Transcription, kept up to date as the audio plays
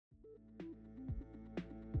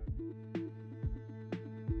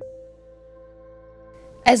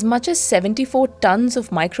As much as 74 tons of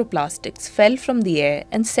microplastics fell from the air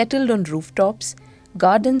and settled on rooftops,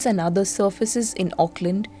 gardens and other surfaces in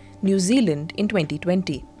Auckland, New Zealand in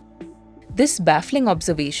 2020. This baffling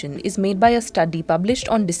observation is made by a study published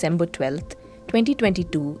on December 12,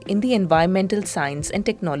 2022 in the Environmental Science and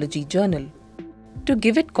Technology Journal. To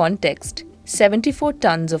give it context, 74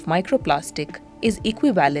 tons of microplastic is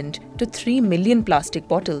equivalent to 3 million plastic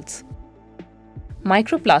bottles.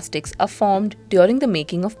 Microplastics are formed during the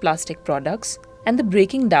making of plastic products and the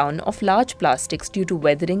breaking down of large plastics due to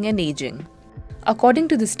weathering and aging. According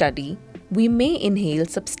to the study, we may inhale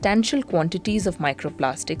substantial quantities of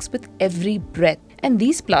microplastics with every breath, and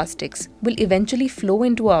these plastics will eventually flow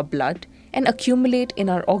into our blood and accumulate in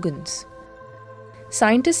our organs.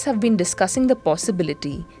 Scientists have been discussing the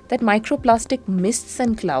possibility that microplastic mists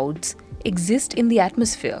and clouds exist in the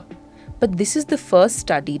atmosphere, but this is the first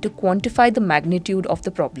study to quantify the magnitude of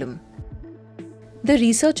the problem. The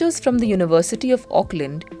researchers from the University of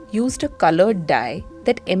Auckland used a colored dye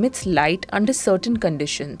that emits light under certain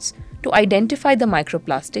conditions to identify the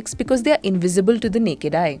microplastics because they are invisible to the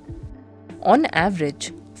naked eye. On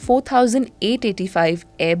average, 4,885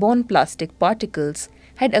 airborne plastic particles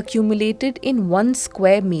had accumulated in 1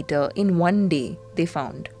 square metre in one day, they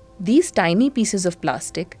found. These tiny pieces of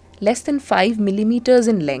plastic, less than 5 millimeters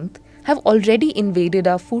in length, have already invaded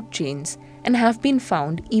our food chains and have been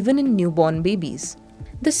found even in newborn babies.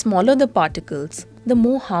 The smaller the particles, the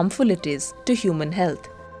more harmful it is to human health.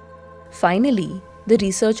 Finally, the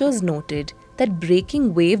researchers noted that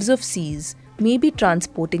breaking waves of seas may be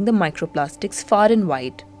transporting the microplastics far and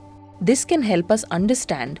wide. This can help us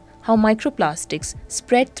understand how microplastics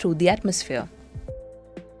spread through the atmosphere.